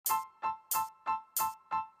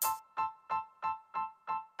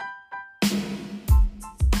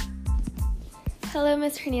Hello,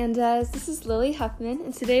 Ms. Hernandez. This is Lily Huffman,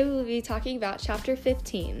 and today we will be talking about Chapter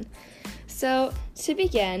 15. So, to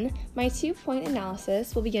begin, my 2-point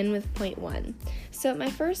analysis will begin with point 1. So, my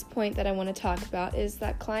first point that I want to talk about is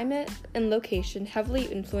that climate and location heavily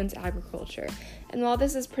influence agriculture. And while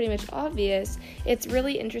this is pretty much obvious, it's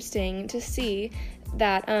really interesting to see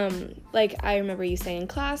that, like I remember you saying in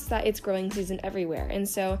class, that it's growing season everywhere. And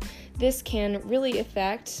so, this can really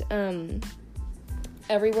affect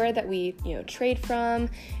everywhere that we trade from,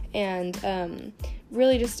 and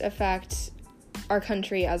really just affect our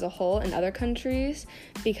country as a whole and other countries,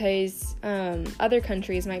 because other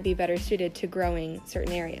countries might be better suited to growing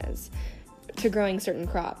certain areas, to growing certain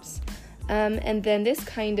crops. And then this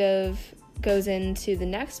kind of goes into the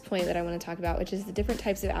next point that I want to talk about, which is the different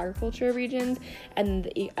types of agriculture regions and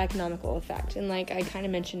the economical effect. And like I kind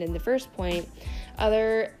of mentioned in the first point,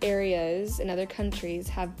 other areas in other countries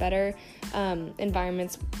have better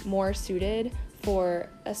environments more suited for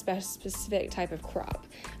a specific type of crop.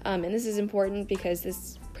 And this is important because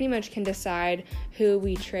this pretty much can decide who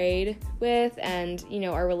we trade with and,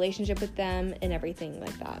 our relationship with them and everything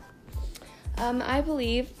like that. I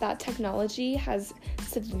believe that technology has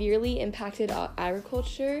severely impacted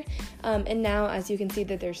agriculture, and now, as you can see,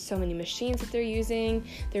 that there's so many machines that they're using.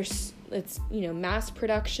 It's mass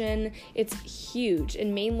production. It's huge,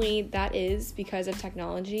 and mainly that is because of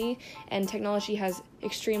technology, and technology has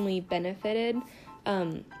extremely benefited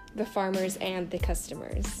the farmers and the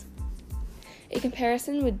customers. A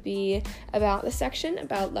comparison would be about the section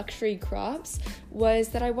about luxury crops was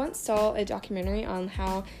that I once saw a documentary on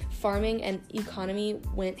how farming and economy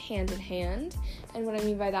went hand in hand. And what I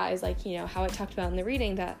mean by that is how it talked about in the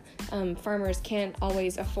reading that farmers can't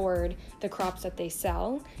always afford the crops that they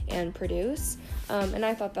sell and produce. And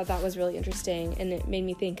I thought that was really interesting, and it made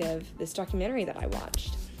me think of this documentary that I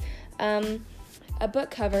watched. A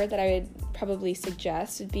book cover that I would probably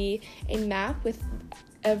suggest would be a map with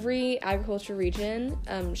every agriculture region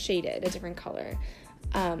shaded a different color.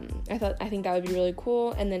 I think that would be really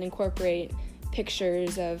cool, and then incorporate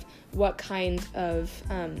pictures of what kind of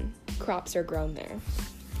crops are grown there.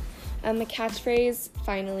 The catchphrase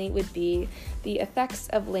finally would be the effects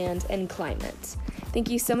of land and climate.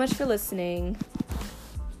 Thank you so much for listening.